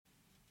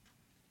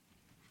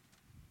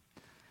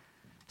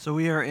So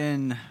we are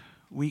in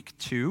week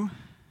two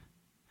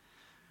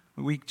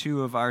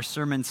of our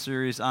sermon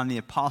series on the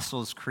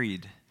Apostles'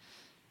 Creed.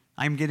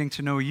 I'm getting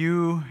to know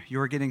you,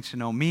 you're getting to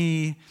know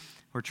me.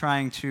 We're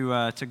trying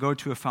to go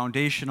to a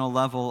foundational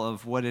level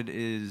of what it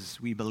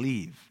is we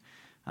believe.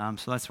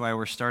 So that's why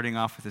we're starting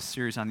off with a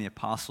series on the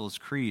Apostles'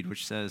 Creed,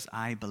 which says,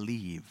 I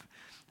believe.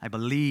 I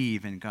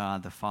believe in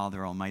God, the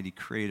Father Almighty,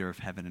 creator of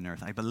heaven and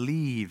earth. I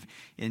believe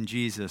in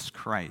Jesus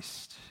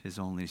Christ, his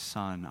only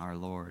Son, our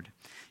Lord.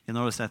 You'll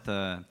notice that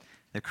the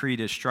creed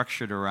is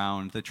structured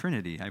around the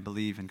Trinity. I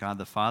believe in God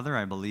the Father.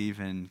 I believe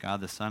in God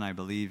the Son. I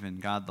believe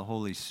in God the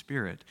Holy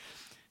Spirit.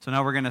 So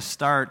now we're going to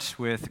start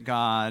with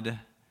God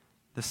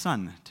the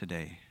Son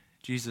today,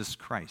 Jesus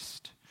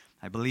Christ.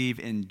 I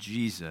believe in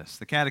Jesus.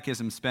 The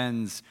Catechism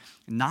spends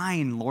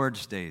 9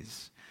 Lord's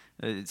Days.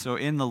 So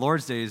in the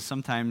Lord's Days,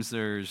 sometimes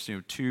there's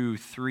 2,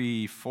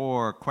 3,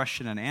 4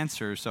 question and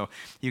answer. So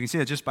you can see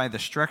that just by the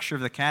structure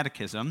of the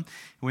Catechism,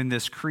 when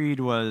this creed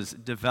was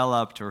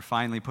developed or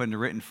finally put into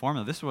written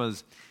form, this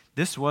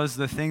was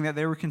the thing that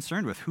they were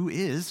concerned with. Who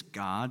is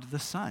God the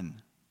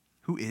Son?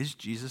 Who is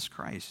Jesus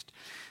Christ?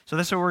 So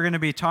that's what we're going to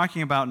be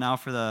talking about now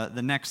for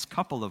the next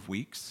couple of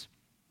weeks.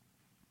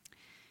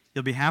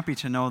 You'll be happy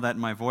to know that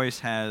my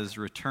voice has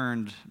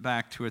returned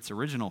back to its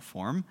original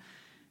form.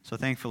 So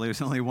thankfully, it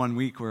was only 1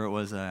 week where it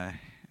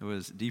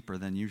was deeper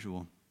than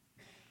usual.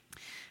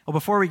 Well,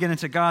 before we get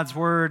into God's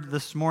Word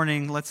this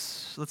morning,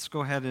 let's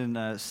go ahead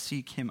and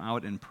seek Him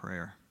out in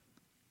prayer.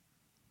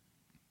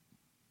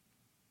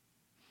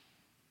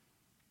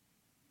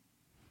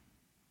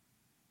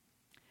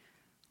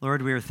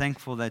 Lord, we are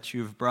thankful that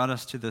You've brought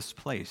us to this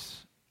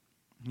place.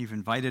 You've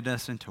invited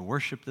us into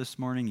worship this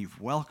morning.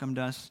 You've welcomed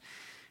us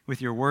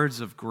with Your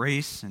words of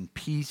grace and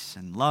peace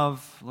and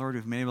love. Lord,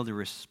 we've been able to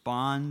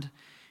respond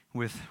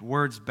with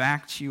words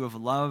back to You of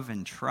love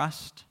and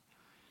trust.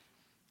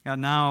 God,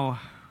 now,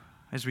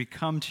 as we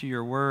come to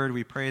Your word,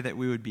 we pray that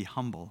we would be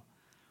humble,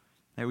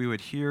 that we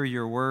would hear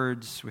Your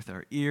words with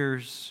our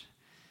ears,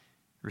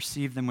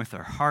 receive them with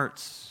our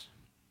hearts,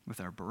 with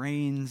our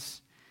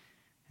brains,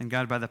 and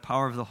God, by the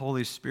power of the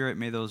Holy Spirit,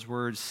 may those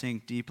words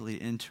sink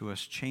deeply into us,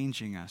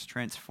 changing us,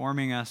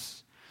 transforming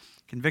us,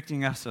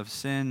 convicting us of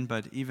sin,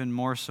 but even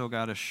more so,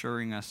 God,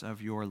 assuring us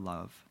of Your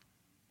love.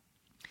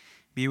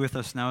 Be with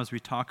us now as we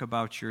talk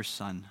about Your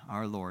Son,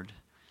 our Lord.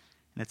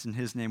 And it's in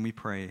His name we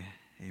pray.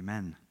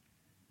 Amen.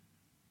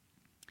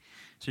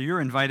 So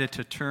you're invited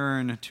to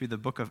turn to the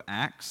book of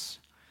Acts,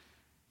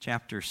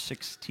 chapter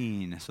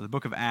 16. So the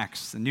book of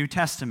Acts, the New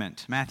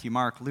Testament, Matthew,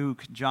 Mark,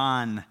 Luke,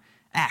 John,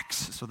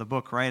 Acts. So the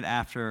book right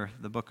after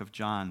the book of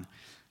John.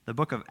 The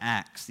book of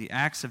Acts, the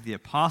Acts of the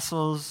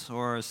Apostles,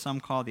 or as some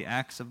call the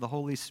Acts of the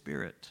Holy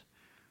Spirit.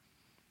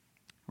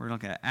 We're going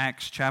to look at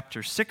Acts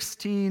chapter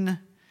 16,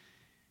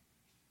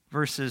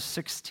 verses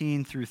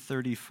 16 through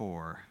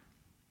 34.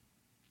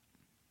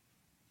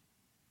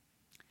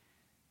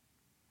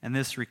 And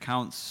this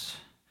recounts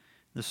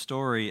the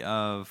story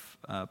of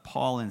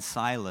Paul and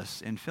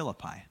Silas in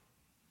Philippi.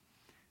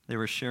 They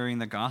were sharing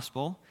the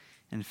gospel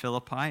in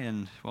Philippi,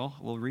 and, well,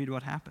 we'll read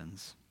what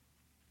happens.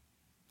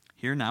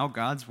 Hear now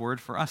God's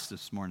word for us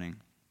this morning.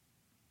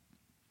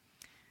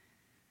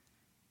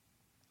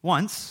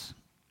 Once,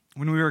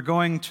 when we were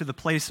going to the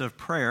place of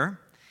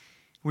prayer,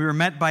 we were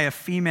met by a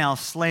female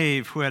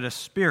slave who had a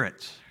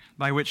spirit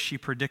by which she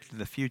predicted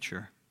the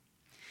future.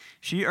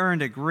 She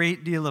earned a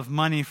great deal of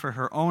money for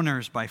her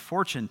owners by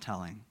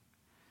fortune-telling.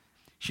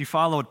 She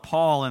followed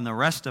Paul and the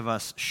rest of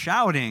us,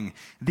 shouting,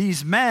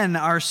 "These men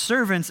are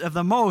servants of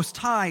the Most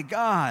High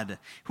God,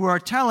 who are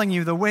telling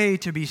you the way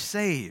to be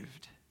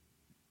saved."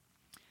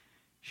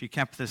 She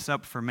kept this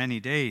up for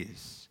many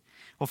days.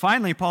 Well,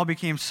 finally, Paul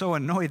became so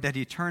annoyed that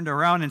he turned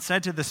around and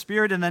said to the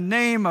spirit, "In the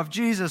name of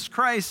Jesus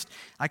Christ,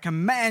 I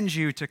command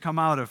you to come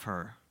out of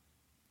her."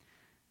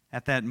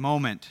 At that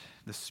moment,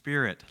 the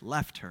spirit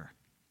left her.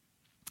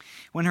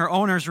 When her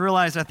owners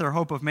realized that their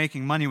hope of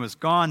making money was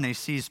gone, they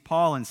seized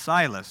Paul and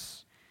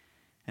Silas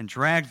and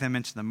dragged them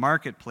into the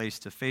marketplace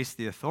to face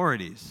the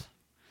authorities.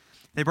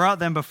 They brought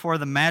them before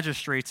the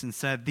magistrates and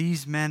said,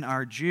 "These men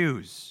are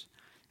Jews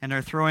and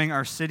are throwing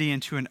our city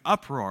into an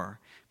uproar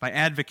by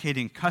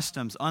advocating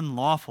customs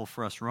unlawful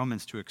for us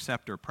Romans to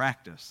accept or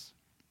practice."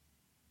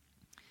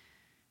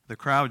 The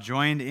crowd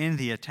joined in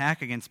the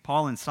attack against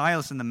Paul and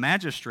Silas, and the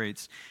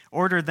magistrates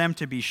ordered them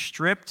to be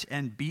stripped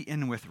and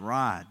beaten with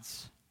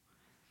rods.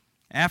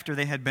 After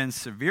they had been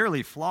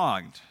severely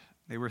flogged,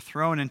 they were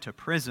thrown into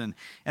prison,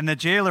 and the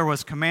jailer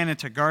was commanded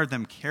to guard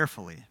them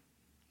carefully.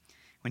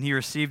 When he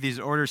received these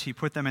orders, he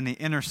put them in the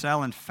inner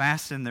cell and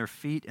fastened their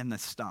feet in the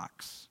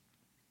stocks.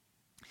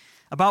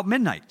 About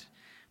midnight,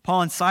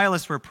 Paul and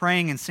Silas were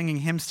praying and singing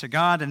hymns to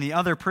God, and the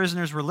other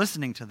prisoners were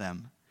listening to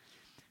them.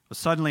 Well,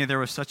 suddenly there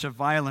was such a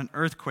violent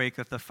earthquake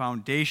that the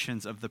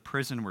foundations of the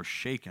prison were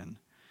shaken.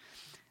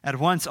 At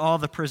once all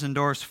the prison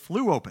doors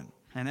flew open,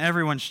 and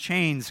everyone's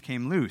chains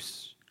came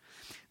loose.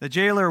 The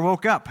jailer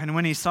woke up, and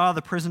when he saw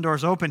the prison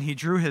doors open, he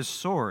drew his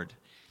sword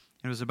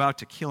and was about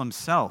to kill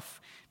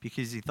himself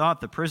because he thought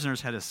the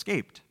prisoners had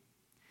escaped.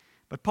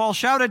 But Paul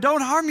shouted,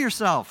 "Don't harm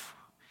yourself.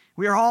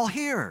 We are all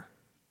here."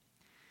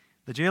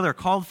 The jailer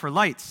called for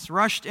lights,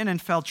 rushed in,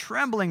 and fell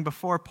trembling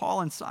before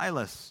Paul and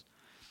Silas.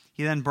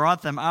 He then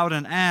brought them out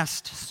and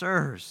asked,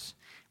 "Sirs,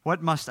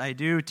 what must I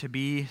do to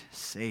be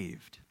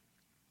saved?"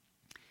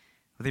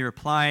 They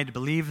replied,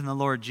 "Believe in the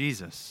Lord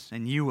Jesus,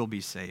 and you will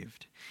be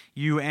saved,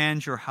 you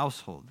and your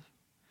household."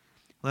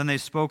 Then they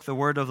spoke the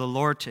word of the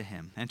Lord to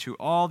him and to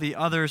all the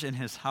others in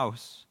his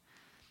house.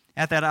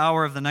 At that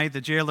hour of the night,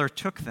 the jailer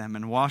took them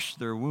and washed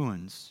their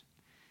wounds.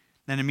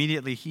 Then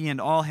immediately he and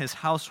all his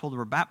household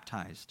were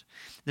baptized.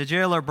 The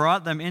jailer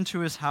brought them into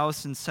his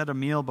house and set a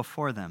meal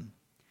before them.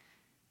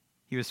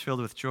 He was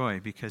filled with joy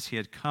because he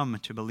had come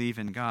to believe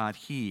in God,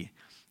 he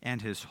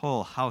and his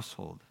whole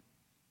household.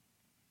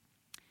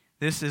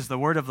 This is the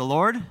word of the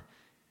Lord.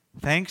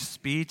 Thanks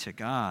be to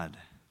God.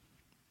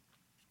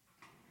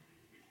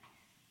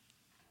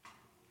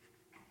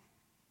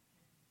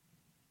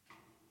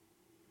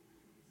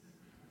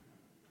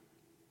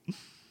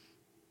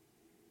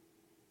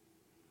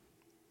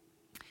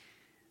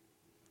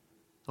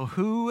 So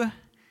who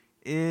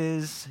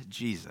is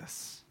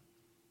Jesus?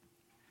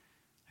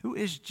 Who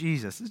is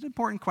Jesus? This is an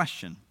important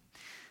question.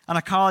 On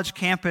a college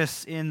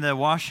campus in the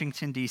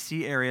Washington,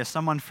 D.C. area,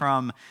 someone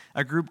from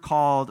a group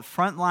called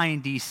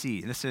Frontline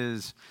D.C. This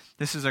is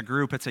a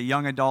group, it's a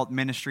young adult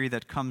ministry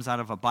that comes out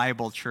of a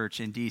Bible church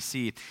in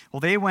D.C. Well,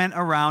 they went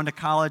around a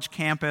college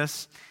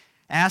campus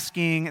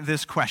asking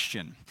this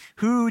question: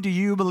 who do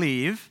you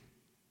believe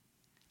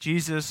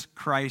Jesus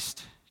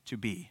Christ to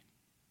be?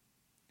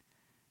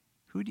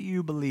 Who do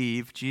you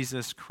believe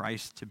Jesus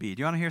Christ to be? Do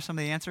you want to hear some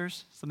of the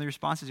answers? Some of the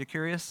responses? You're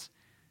curious?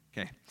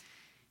 Okay.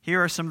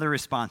 Here are some of the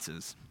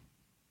responses.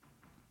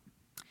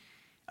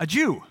 A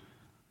Jew,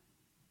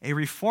 a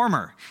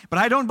reformer, but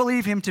I don't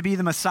believe him to be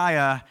the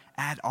Messiah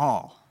at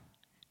all,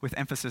 with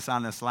emphasis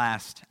on this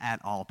last "at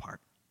all"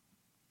 part.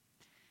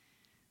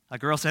 A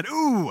girl said,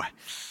 "Ooh,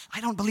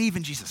 I don't believe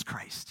in Jesus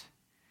Christ.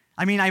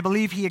 I mean, I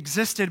believe he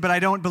existed, but I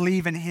don't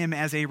believe in him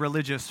as a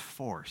religious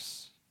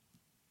force.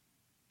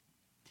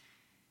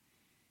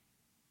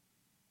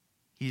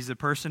 He's a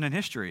person in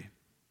history.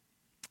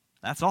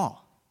 That's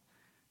all,"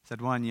 said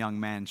one young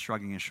man,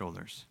 shrugging his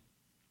shoulders.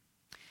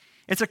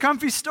 "It's a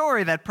comfy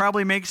story that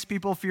probably makes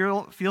people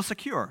feel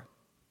secure,"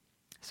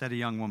 said a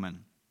young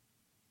woman.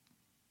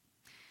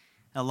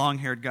 A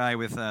long-haired guy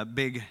with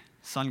big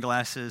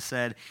sunglasses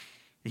said,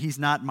 "He's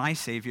not my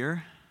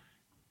savior,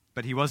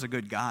 but he was a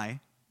good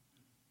guy."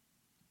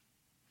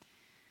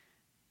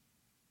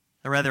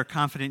 A rather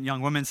confident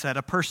young woman said,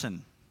 "A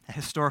person, a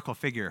historical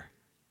figure.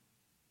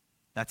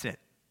 That's it."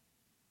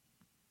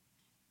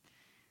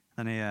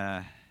 Then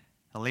a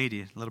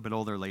lady, a little bit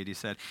older lady,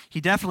 said,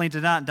 "He definitely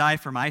did not die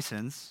for my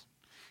sins.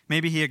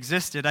 Maybe he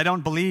existed. I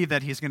don't believe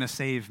that he's going to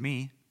save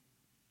me."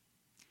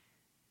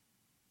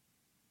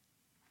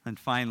 And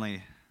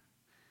finally,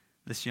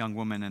 this young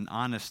woman in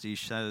honesty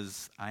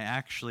says, "I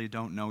actually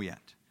don't know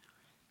yet.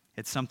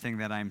 It's something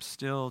that I'm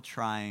still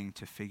trying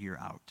to figure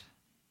out."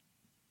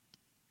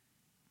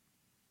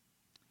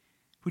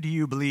 Who do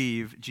you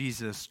believe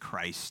Jesus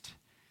Christ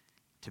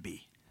to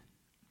be?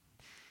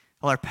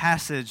 Well, our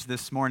passage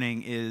this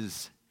morning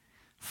is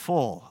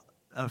full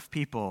of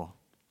people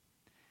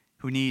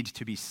who need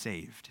to be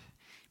saved,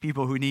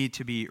 people who need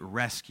to be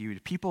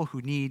rescued, people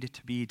who need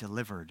to be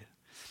delivered.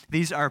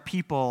 These are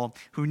people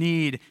who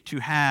need to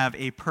have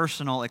a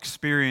personal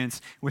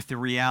experience with the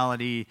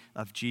reality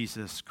of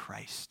Jesus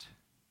Christ.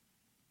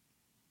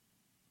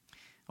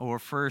 We're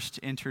first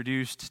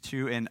introduced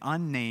to an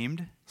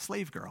unnamed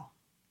slave girl.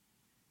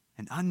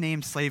 An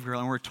unnamed slave girl,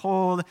 and we're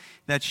told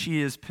that she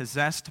is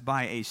possessed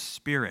by a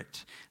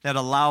spirit that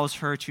allows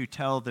her to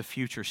tell the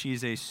future.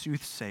 She's a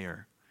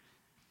soothsayer.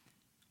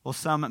 Well,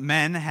 some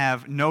men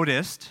have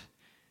noticed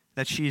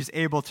that she's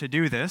able to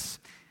do this,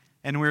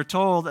 and we're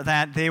told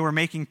that they were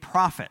making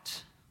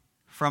profit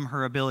from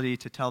her ability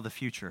to tell the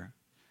future.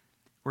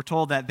 We're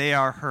told that they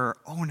are her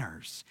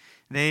owners.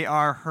 They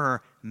are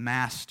her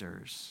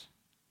masters.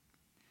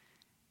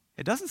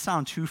 It doesn't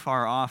sound too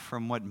far off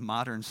from what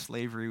modern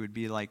slavery would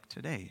be like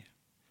today.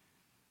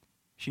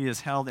 She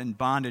is held in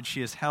bondage.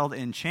 She is held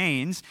in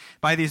chains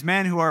by these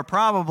men who are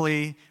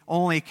probably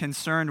only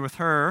concerned with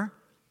her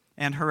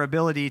and her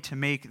ability to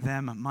make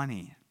them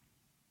money.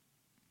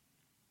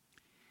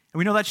 And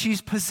we know that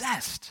she's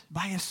possessed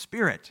by a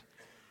spirit.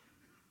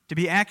 To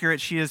be accurate,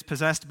 she is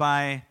possessed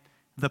by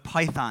the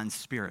Python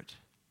spirit.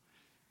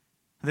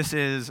 This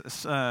is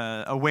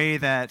a way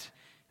that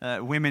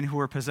women who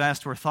were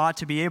possessed were thought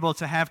to be able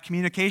to have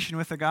communication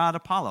with the god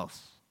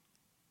Apollos.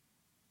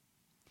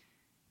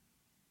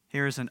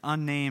 Here's an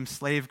unnamed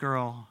slave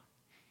girl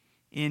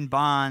in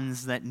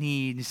bonds that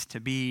needs to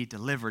be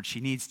delivered. She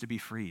needs to be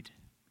freed.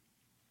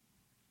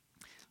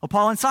 Well,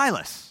 Paul and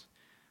Silas,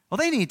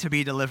 they need to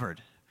be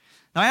delivered.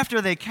 Now, after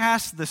they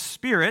cast the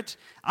spirit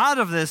out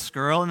of this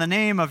girl in the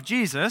name of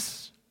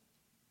Jesus,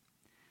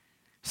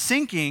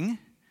 sinking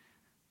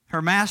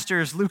her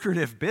master's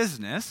lucrative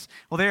business,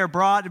 well, they are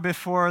brought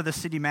before the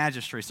city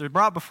magistrates. They're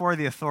brought before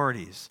the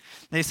authorities.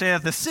 They say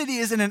that the city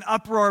is in an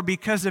uproar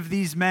because of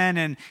these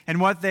men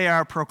and what they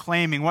are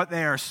proclaiming, what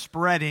they are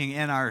spreading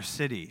in our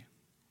city.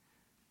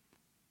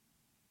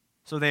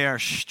 So they are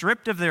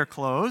stripped of their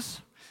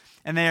clothes,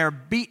 and they are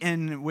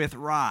beaten with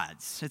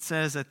rods. It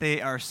says that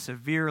they are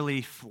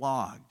severely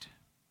flogged.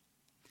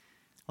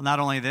 Well, not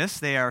only this,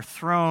 they are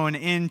thrown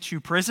into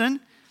prison,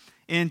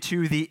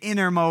 into the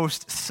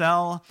innermost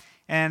cell,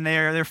 and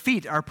their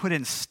feet are put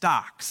in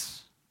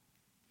stocks.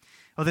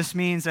 Well, this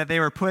means that they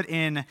were put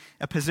in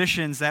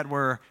positions that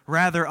were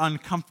rather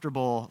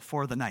uncomfortable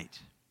for the night.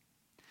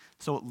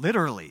 So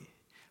literally,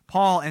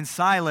 Paul and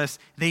Silas,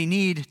 they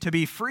need to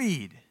be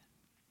freed.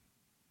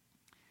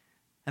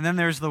 And then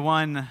there's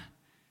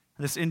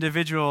this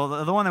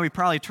individual, the one that we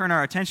probably turn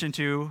our attention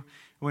to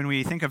when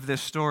we think of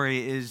this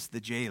story is the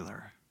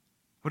jailer.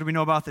 What do we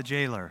know about the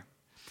jailer?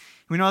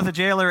 We know that the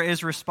jailer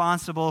is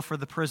responsible for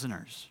the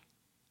prisoners.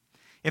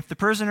 If the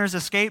prisoners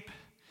escape,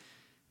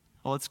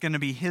 well, it's going to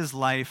be his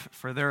life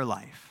for their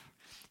life.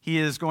 He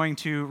is going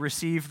to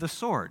receive the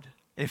sword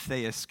if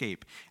they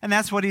escape. And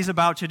that's what he's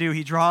about to do.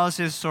 He draws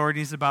his sword,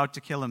 he's about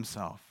to kill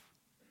himself.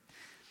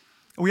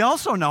 We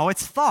also know,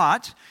 it's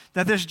thought,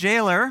 that this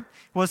jailer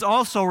was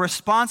also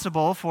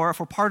responsible for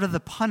part of the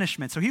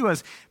punishment. So he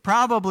was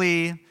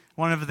probably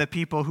one of the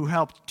people who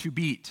helped to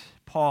beat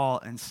Paul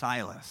and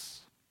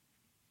Silas.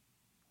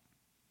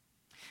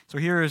 So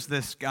here is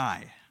this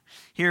guy.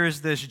 Here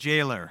is this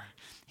jailer.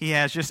 He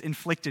has just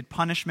inflicted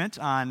punishment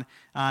on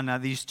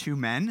these two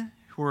men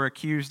who were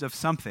accused of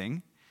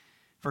something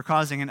for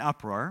causing an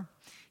uproar.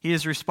 He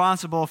is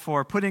responsible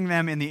for putting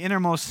them in the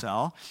innermost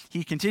cell.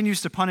 He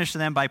continues to punish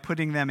them by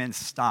putting them in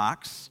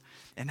stocks.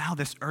 And now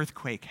this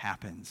earthquake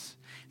happens.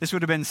 This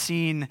would have been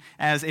seen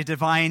as a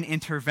divine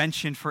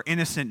intervention for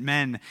innocent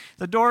men.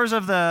 The doors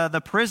of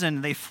the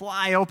prison, they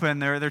fly open,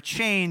 their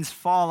chains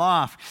fall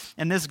off.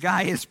 And this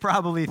guy is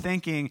probably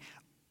thinking,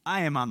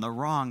 I am on the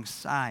wrong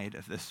side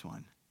of this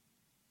one.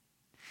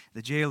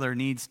 The jailer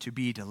needs to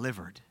be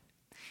delivered.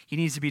 He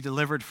needs to be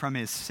delivered from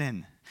his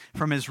sin,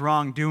 from his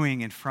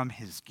wrongdoing, and from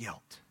his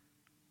guilt.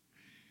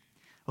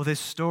 Well, this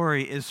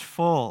story is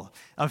full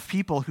of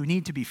people who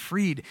need to be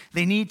freed.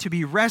 They need to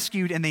be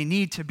rescued, and they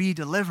need to be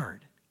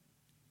delivered.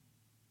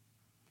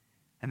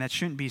 And that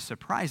shouldn't be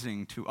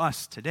surprising to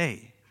us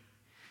today.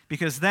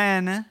 Because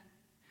then,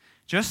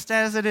 just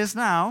as it is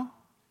now,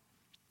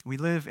 we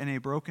live in a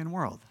broken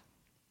world.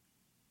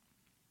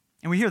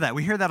 And we hear that.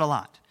 We hear that a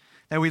lot,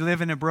 that we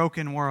live in a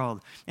broken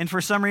world. And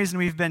for some reason,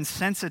 we've been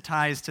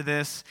sensitized to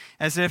this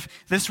as if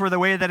this were the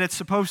way that it's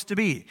supposed to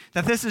be,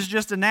 that this is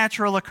just a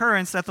natural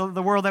occurrence, that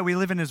the world that we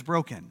live in is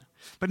broken.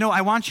 But no, I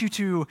want you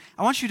to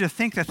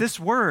think that this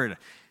word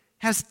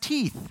has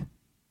teeth.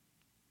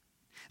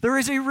 There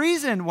is a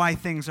reason why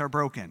things are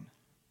broken.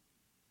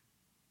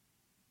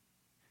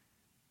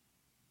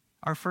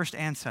 Our first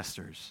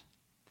ancestors,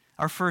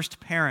 our first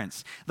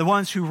parents, the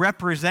ones who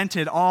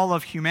represented all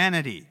of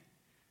humanity,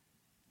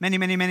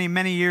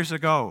 many years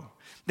ago,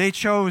 they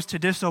chose to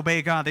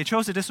disobey God. They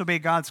chose to disobey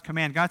God's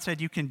command. God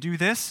said, you can do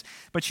this,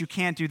 but you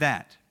can't do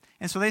that.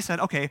 And so they said,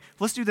 okay,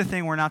 let's do the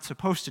thing we're not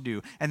supposed to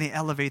do. And they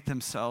elevate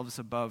themselves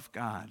above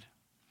God.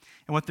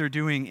 And what they're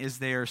doing is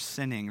they are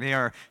sinning. They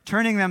are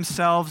turning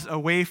themselves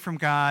away from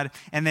God,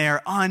 and they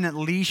are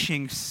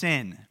unleashing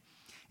sin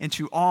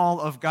into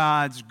all of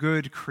God's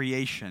good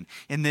creation.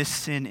 And this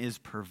sin is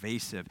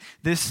pervasive.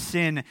 This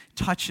sin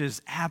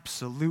touches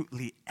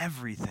absolutely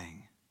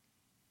everything.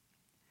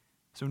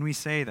 So when we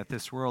say that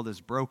this world is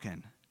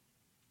broken,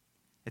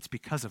 it's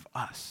because of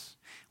us.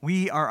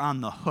 We are on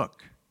the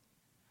hook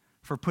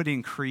for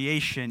putting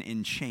creation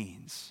in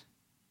chains.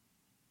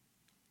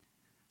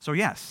 So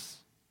yes,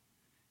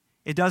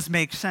 it does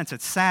make sense.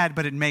 It's sad,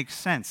 but it makes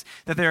sense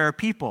that there are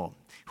people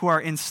who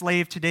are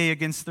enslaved today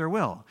against their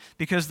will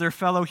because their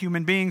fellow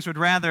human beings would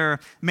rather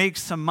make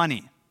some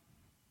money.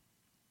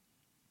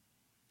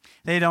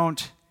 They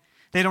don't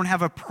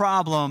have a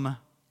problem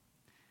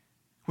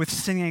with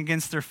sinning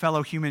against their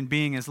fellow human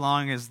being as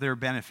long as they're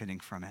benefiting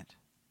from it.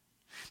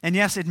 And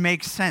yes, it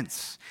makes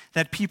sense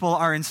that people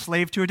are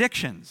enslaved to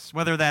addictions,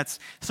 whether that's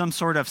some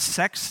sort of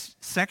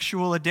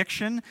sexual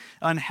addiction,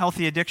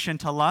 unhealthy addiction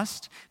to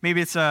lust, maybe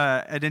it's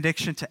an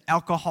addiction to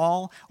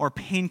alcohol or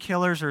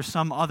painkillers or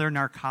some other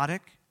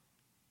narcotic.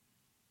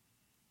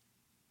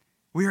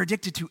 We are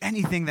addicted to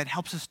anything that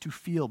helps us to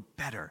feel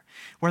better,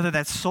 whether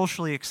that's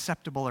socially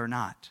acceptable or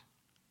not.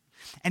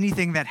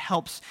 Anything that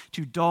helps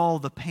to dull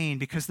the pain,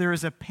 because there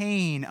is a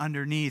pain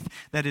underneath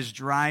that is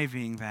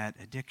driving that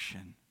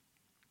addiction.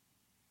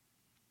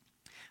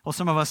 Well,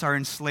 some of us are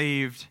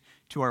enslaved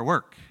to our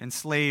work,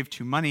 enslaved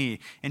to money,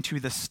 and to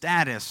the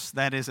status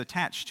that is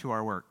attached to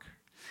our work,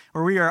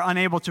 where we are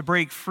unable to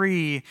break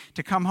free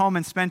to come home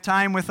and spend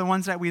time with the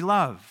ones that we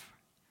love,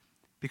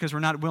 because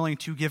we're not willing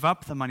to give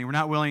up the money. We're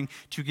not willing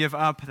to give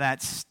up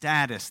that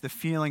status, the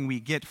feeling we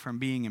get from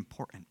being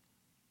important.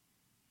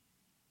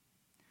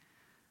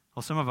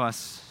 Well, some of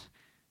us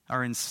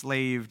are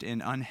enslaved in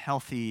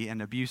unhealthy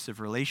and abusive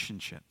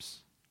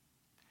relationships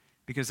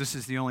because this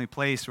is the only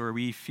place where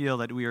we feel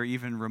that we are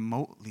even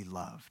remotely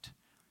loved.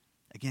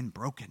 Again,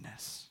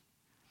 brokenness.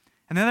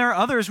 And then there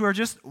are others who are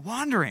just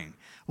wandering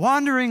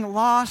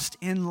lost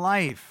in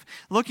life,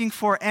 looking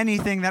for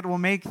anything that will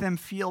make them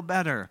feel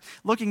better,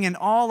 looking in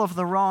all of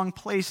the wrong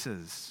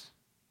places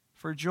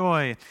for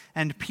joy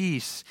and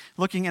peace,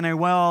 looking in a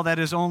well that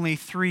is only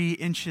 3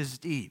 inches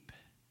deep.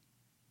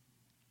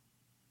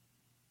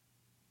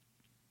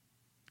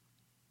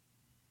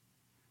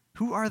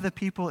 Who are the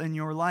people in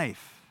your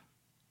life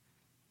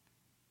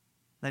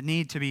that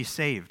need to be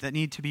saved, that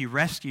need to be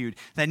rescued,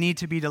 that need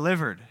to be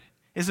delivered?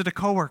 Is it a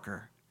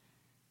coworker?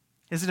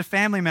 Is it a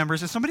family member?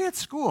 Is it somebody at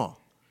school?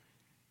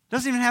 It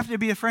doesn't even have to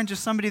be a friend,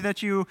 just somebody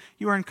that you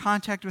are in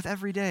contact with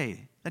every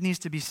day that needs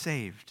to be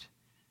saved.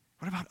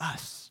 What about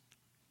us?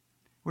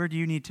 Where do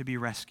you need to be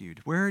rescued?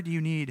 What do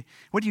you need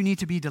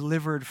to be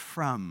delivered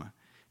from?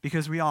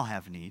 Because we all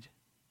have need.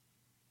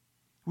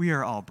 We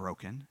are all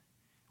broken.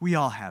 We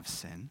all have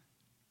sin.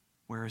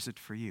 Where is it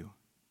for you?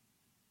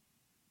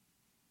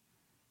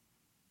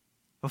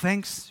 Well,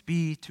 thanks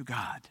be to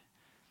God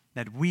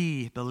that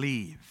we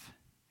believe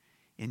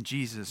in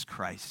Jesus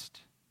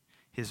Christ,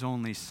 his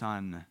only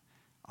Son,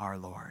 our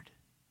Lord.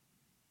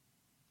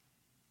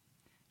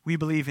 We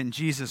believe in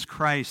Jesus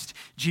Christ,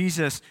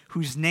 Jesus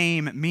whose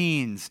name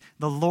means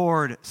the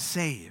Lord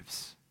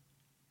saves.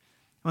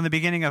 In the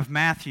beginning of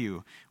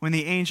Matthew, when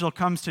the angel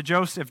comes to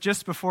Joseph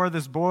just before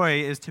this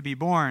boy is to be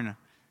born,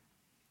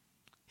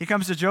 he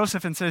comes to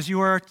Joseph and says, you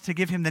are to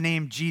give him the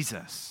name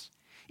Jesus,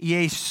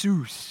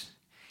 Jesus,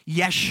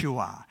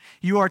 Yeshua.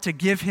 You are to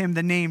give him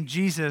the name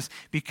Jesus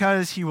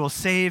because he will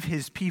save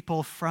his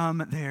people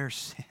from their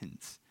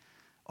sins.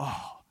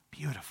 Oh,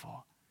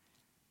 beautiful.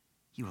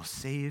 He will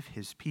save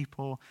his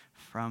people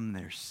from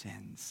their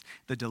sins.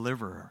 The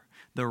deliverer,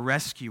 the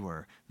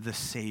rescuer, the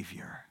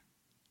savior.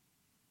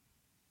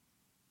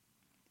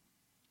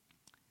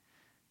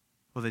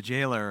 Well, the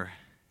jailer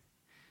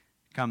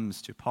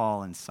comes to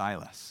Paul and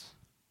Silas.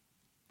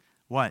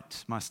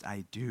 What must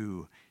I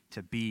do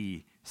to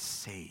be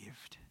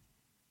saved?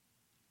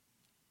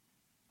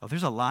 Well,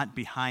 there's a lot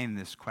behind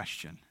this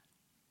question.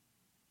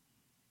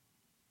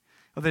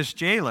 Well, this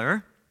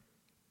jailer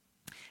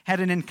had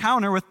an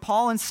encounter with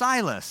Paul and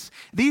Silas.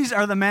 These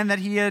are the men that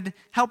he had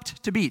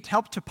helped to beat,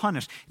 helped to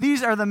punish.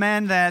 These are the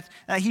men that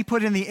he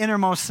put in the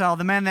innermost cell,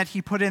 the men that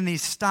he put in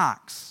these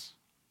stocks.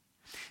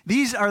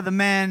 These are the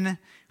men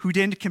who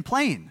didn't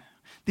complain.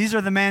 These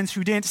are the men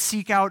who didn't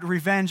seek out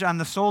revenge on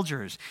the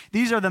soldiers.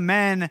 These are the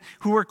men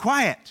who were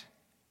quiet,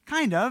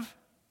 kind of.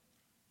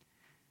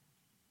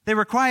 They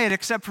were quiet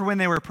except for when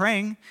they were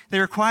praying. They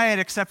were quiet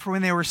except for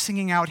when they were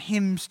singing out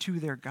hymns to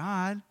their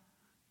God.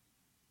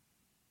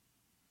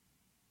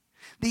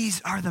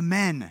 These are the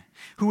men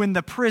who, when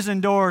the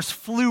prison doors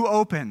flew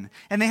open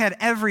and they had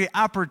every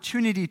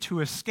opportunity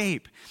to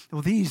escape,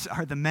 well, these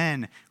are the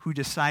men who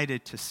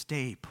decided to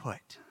stay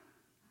put.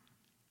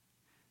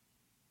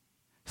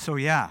 So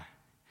yeah,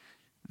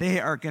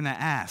 they are going to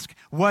ask,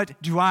 what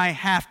do I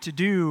have to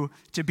do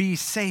to be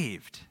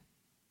saved?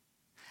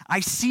 I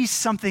see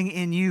something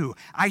in you.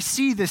 I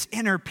see this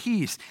inner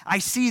peace. I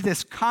see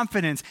this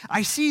confidence.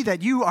 I see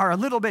that you are a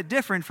little bit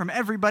different from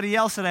everybody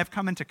else that I've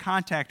come into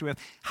contact with.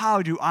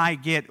 How do I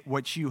get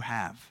what you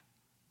have?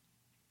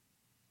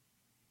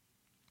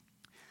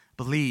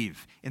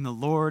 Believe in the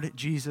Lord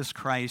Jesus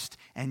Christ,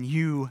 and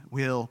you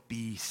will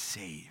be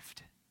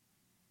saved.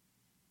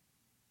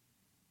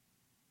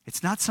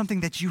 It's not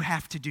something that you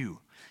have to do.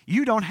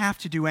 You don't have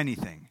to do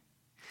anything.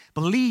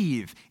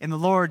 Believe in the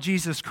Lord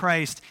Jesus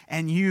Christ,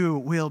 and you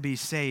will be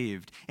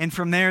saved. And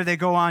from there, they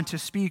go on to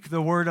speak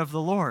the word of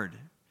the Lord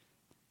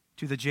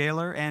to the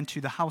jailer and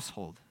to the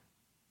household.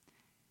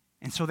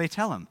 And so they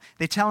tell him.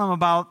 They tell him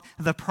about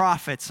the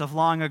prophets of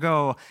long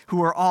ago who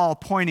were all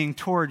pointing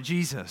toward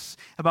Jesus,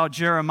 about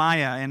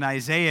Jeremiah and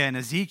Isaiah and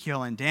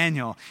Ezekiel and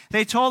Daniel.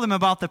 They told him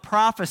about the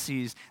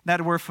prophecies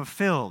that were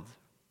fulfilled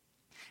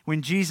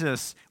when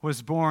Jesus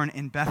was born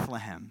in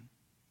Bethlehem.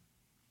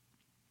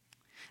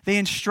 They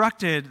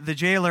instructed the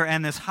jailer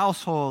and this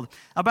household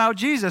about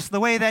Jesus, the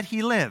way that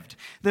he lived.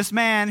 This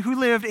man who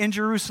lived in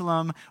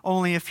Jerusalem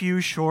only a few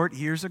short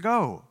years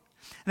ago.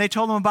 They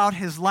told him about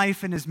his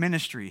life and his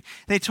ministry.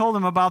 They told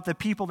him about the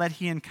people that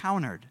he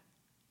encountered.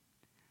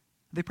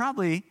 They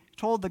probably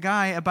told the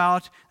guy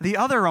about the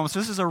other Romans. So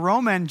this is a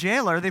Roman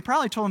jailer. They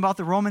probably told him about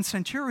the Roman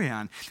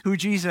centurion, who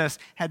Jesus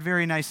had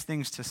very nice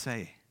things to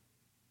say.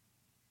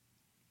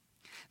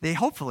 They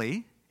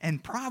hopefully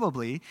and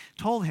probably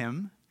told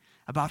him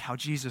about how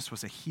Jesus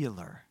was a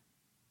healer,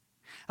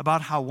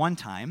 about how one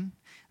time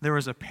there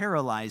was a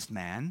paralyzed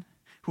man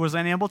who was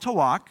unable to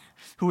walk,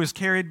 who was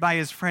carried by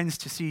his friends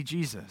to see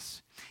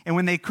Jesus. And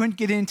when they couldn't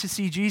get in to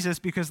see Jesus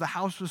because the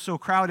house was so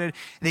crowded,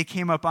 they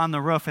came up on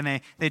the roof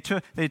and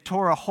they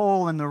tore a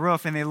hole in the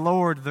roof and they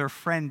lowered their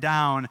friend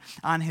down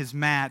on his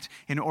mat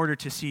in order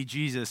to see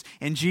Jesus.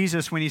 And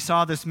Jesus, when he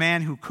saw this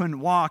man who couldn't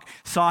walk,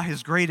 saw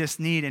his greatest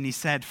need, and he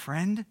said,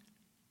 "Friend,"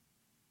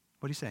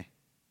 what do you say?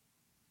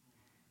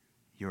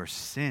 "Your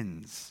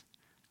sins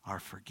are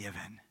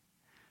forgiven."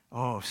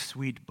 Oh,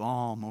 sweet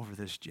balm over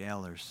this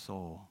jailer's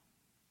soul.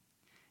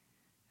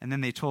 And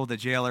then they told the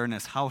jailer and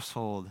his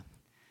household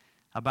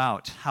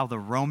about how the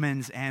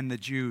Romans and the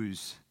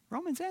Jews,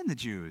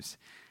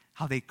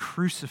 how they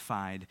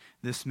crucified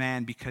this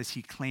man because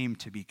he claimed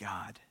to be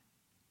God.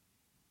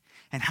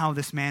 And how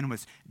this man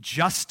was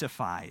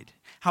justified,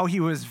 how he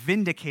was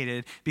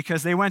vindicated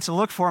because they went to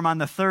look for him on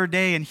the third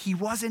day and he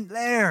wasn't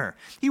there.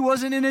 He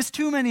wasn't in his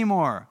tomb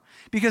anymore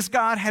because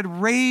God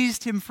had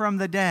raised him from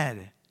the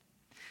dead.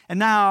 And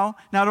now,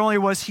 not only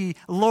was he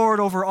Lord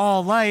over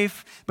all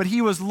life, but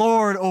he was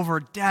Lord over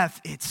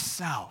death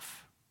itself.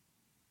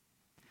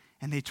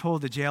 And they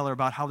told the jailer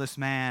about how this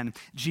man,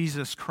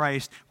 Jesus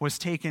Christ, was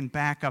taken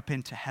back up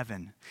into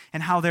heaven,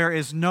 and how there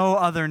is no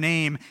other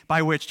name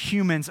by which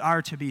humans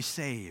are to be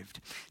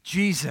saved.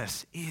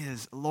 Jesus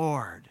is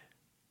Lord.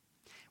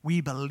 We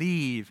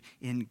believe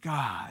in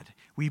God.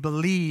 We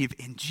believe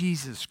in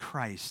Jesus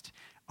Christ,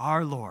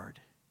 our Lord,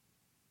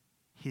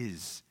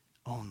 his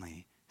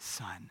only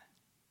Son.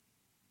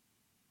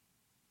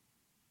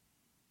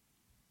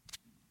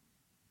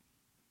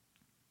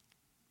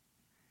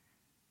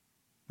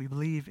 We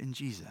believe in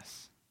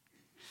Jesus.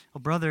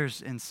 Well,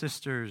 brothers and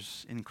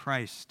sisters in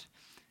Christ,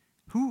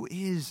 who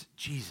is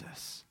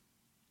Jesus?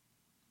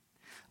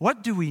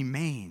 What do we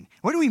mean?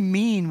 What do we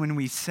mean when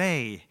we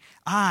say,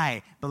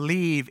 I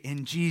believe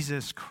in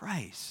Jesus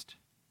Christ?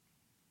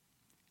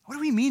 What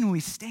do we mean when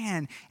we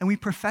stand and we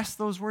profess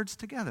those words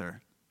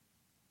together?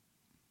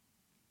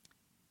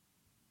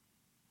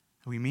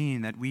 We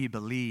mean that we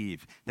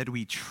believe, that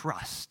we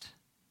trust.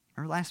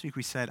 Remember last week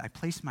we said, I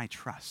place my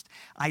trust.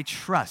 I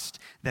trust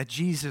that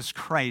Jesus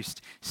Christ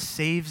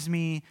saves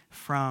me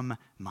from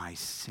my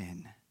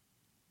sin.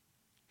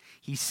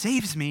 He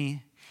saves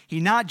me. He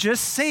not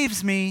just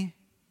saves me,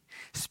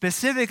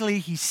 specifically,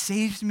 he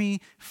saves me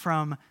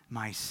from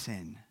my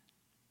sin.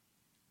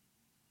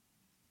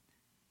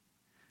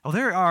 Well,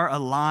 there are a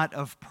lot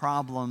of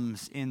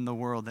problems in the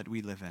world that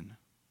we live in.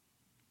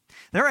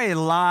 There are a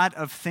lot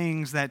of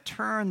things that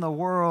turn the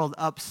world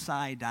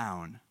upside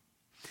down.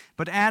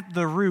 But at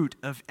the root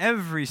of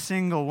every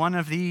single one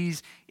of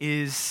these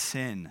is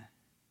sin.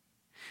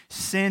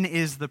 Sin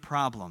is the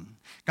problem.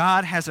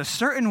 God has a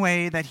certain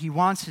way that he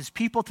wants his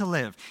people to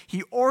live.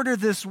 He ordered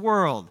this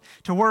world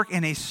to work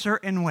in a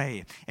certain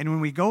way. And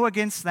when we go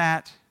against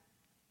that,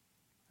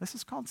 this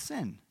is called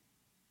sin.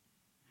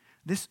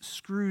 This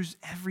screws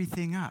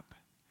everything up.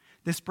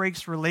 This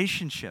breaks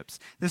relationships.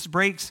 This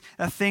breaks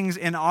things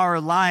in our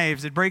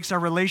lives. It breaks our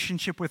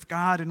relationship with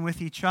God and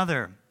with each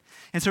other.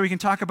 And so we can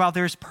talk about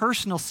there's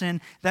personal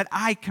sin that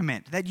I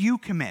commit, that you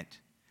commit.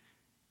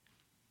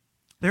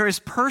 There is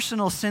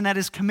personal sin that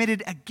is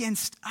committed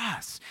against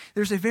us.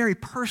 There's a very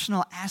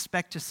personal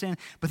aspect to sin,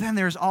 but then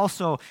there's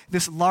also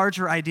this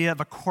larger idea of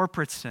a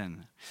corporate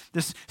sin,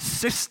 this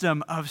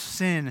system of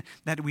sin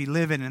that we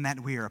live in and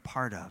that we are a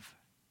part of.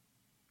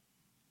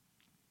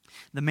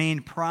 The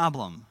main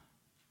problem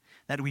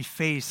that we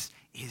face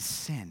is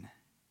sin.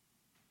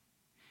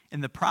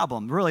 And the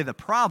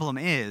problem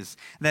is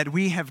that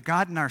we have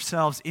gotten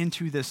ourselves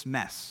into this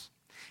mess.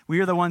 We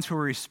are the ones who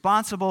are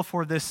responsible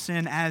for this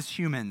sin as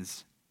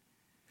humans.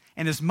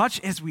 And as much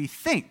as we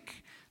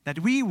think that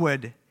we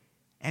would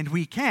and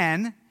we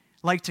can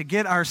like to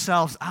get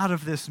ourselves out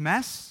of this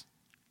mess,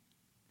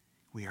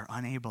 we are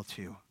unable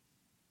to.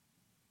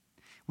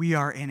 We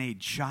are in a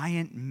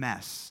giant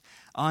mess,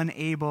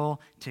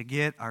 unable to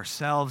get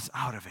ourselves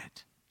out of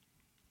it.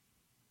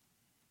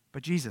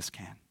 But Jesus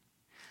can.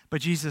 But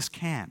Jesus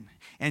can,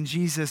 and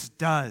Jesus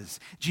does.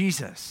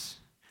 Jesus,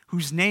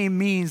 whose name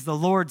means the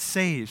Lord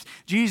saves.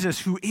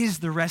 Jesus, who is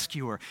the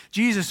rescuer.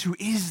 Jesus, who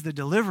is the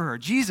deliverer.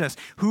 Jesus,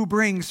 who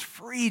brings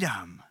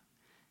freedom.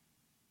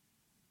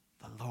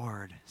 The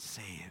Lord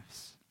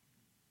saves.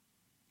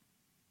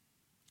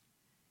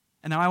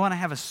 And now I want to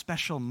have a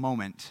special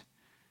moment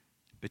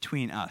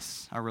between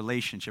us, our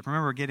relationship.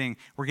 Remember,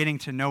 we're getting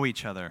to know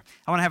each other.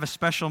 I want to have a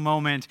special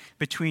moment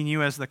between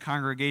you as the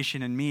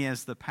congregation and me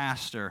as the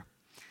pastor.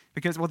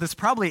 Because, well, this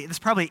probably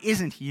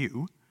isn't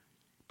you,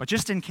 but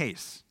just in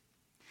case,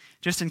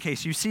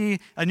 you see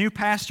a new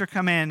pastor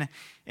come in,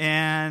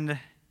 and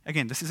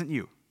again, this isn't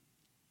you.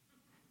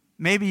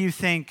 Maybe you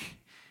think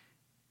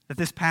that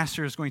this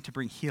pastor is going to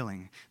bring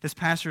healing. This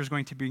pastor is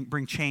going to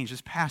bring change.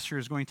 This pastor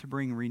is going to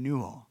bring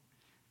renewal.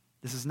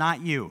 This is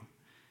not you,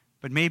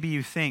 but maybe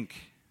you think,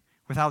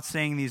 without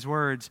saying these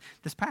words,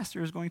 this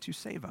pastor is going to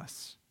save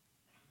us.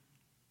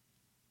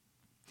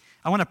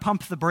 I want to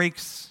pump the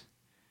brakes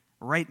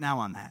right now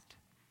on that.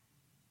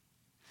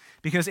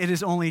 Because it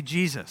is only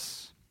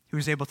Jesus who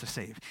is able to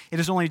save. It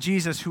is only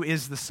Jesus who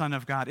is the Son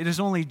of God. It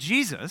is only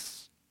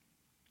Jesus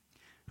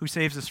who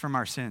saves us from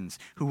our sins,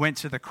 who went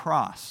to the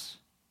cross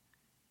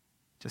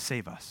to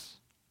save us.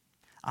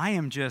 I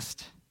am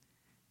just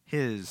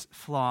his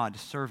flawed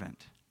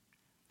servant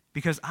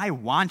because I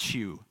want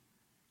you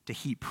to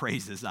heap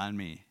praises on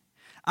me.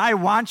 I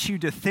want you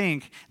to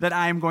think that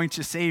I am going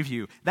to save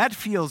you. That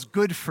feels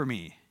good for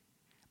me.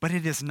 But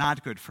it is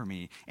not good for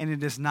me, and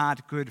it is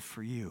not good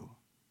for you.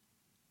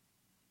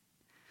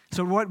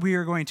 So what we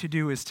are going to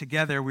do is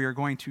together we are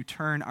going to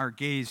turn our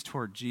gaze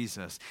toward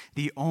Jesus,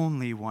 the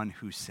only one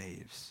who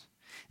saves.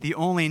 The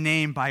only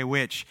name by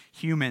which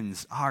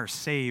humans are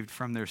saved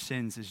from their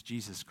sins is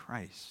Jesus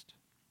Christ.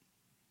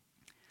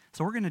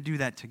 So we're going to do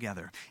that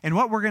together. And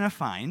what we're going to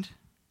find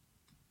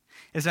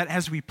is that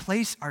as we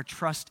place our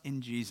trust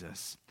in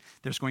Jesus,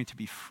 there's going to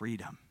be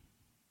freedom.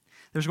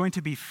 There's going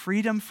to be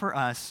freedom for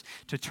us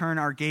to turn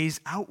our gaze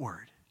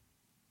outward.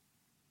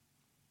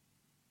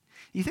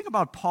 You think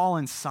about Paul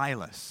and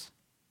Silas.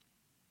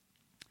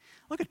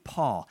 Look at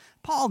Paul.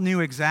 Paul knew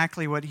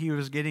exactly what he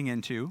was getting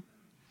into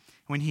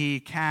when he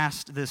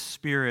cast this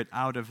spirit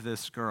out of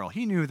this girl.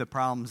 He knew the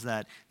problems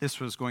that this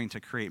was going to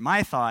create.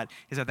 My thought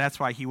is that that's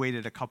why he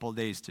waited a couple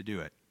days to do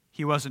it.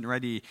 He wasn't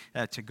ready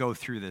to go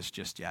through this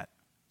just yet.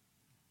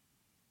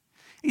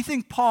 You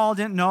think Paul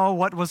didn't know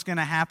what was going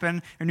to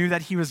happen or knew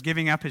that he was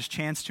giving up his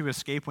chance to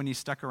escape when he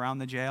stuck around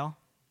the jail?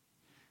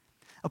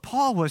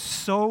 Paul was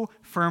so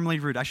firmly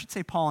rooted. I should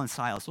say Paul and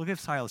Silas. We'll give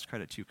Silas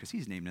credit too because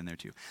he's named in there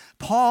too.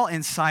 Paul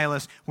and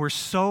Silas were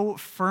so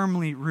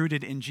firmly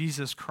rooted in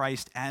Jesus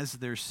Christ as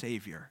their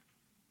Savior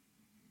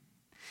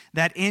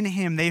that in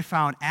him they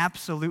found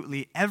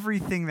absolutely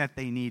everything that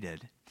they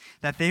needed,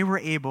 that they were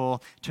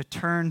able to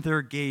turn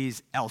their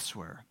gaze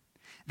elsewhere.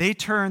 They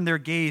turned their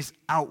gaze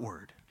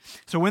outward.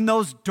 So when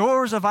those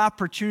doors of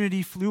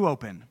opportunity flew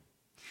open,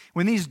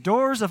 when these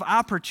doors of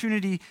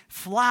opportunity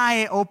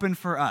fly open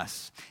for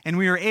us, and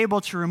we are able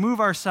to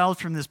remove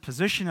ourselves from this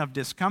position of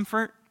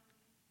discomfort,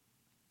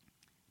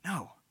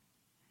 no,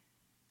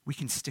 we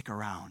can stick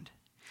around.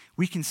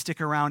 We can stick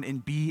around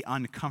and be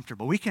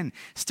uncomfortable. We can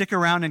stick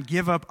around and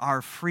give up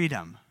our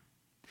freedom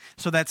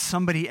so that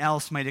somebody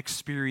else might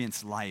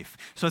experience life,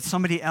 so that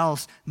somebody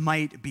else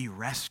might be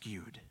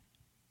rescued.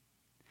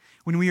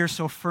 When we are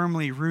so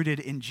firmly rooted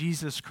in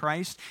Jesus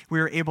Christ, we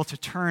are able to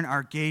turn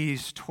our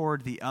gaze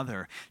toward the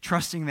other,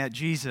 trusting that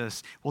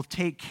Jesus will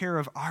take care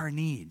of our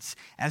needs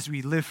as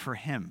we live for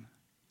him,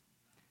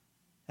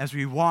 as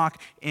we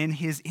walk in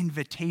his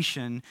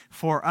invitation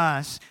for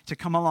us to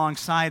come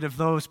alongside of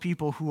those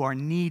people who are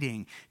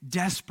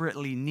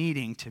desperately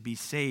needing to be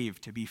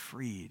saved, to be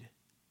freed.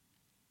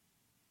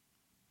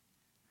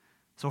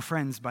 So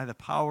friends, by the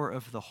power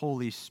of the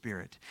Holy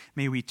Spirit,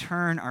 may we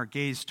turn our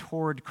gaze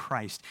toward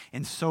Christ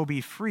and so be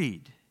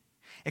freed,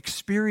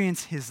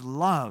 experience his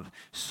love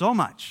so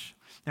much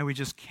that we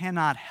just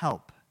cannot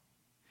help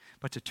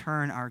but to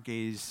turn our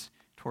gaze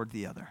toward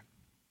the other.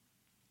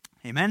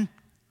 Amen?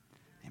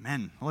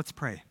 Amen. Well, let's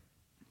pray.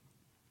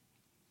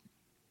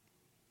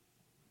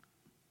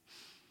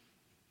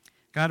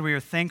 God, we are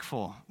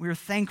thankful. We are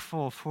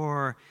thankful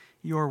for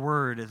your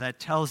word that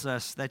tells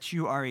us that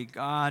you are a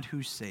God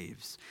who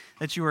saves,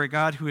 that you are a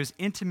God who is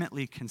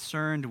intimately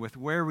concerned with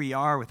where we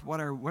are, with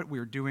what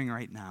we're doing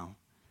right now.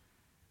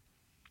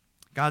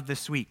 God,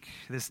 this week,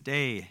 this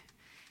day,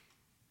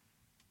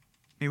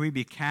 may we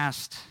be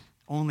cast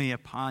only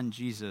upon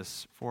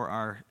Jesus for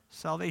our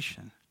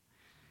salvation.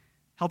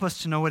 Help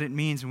us to know what it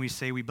means when we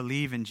say we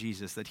believe in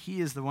Jesus, that he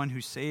is the one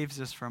who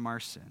saves us from our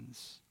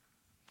sins.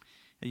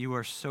 That you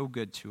are so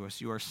good to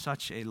us. You are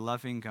such a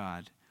loving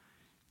God.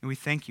 And we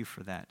thank you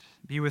for that.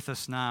 Be with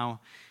us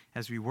now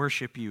as we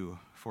worship you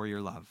for your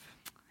love.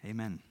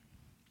 Amen.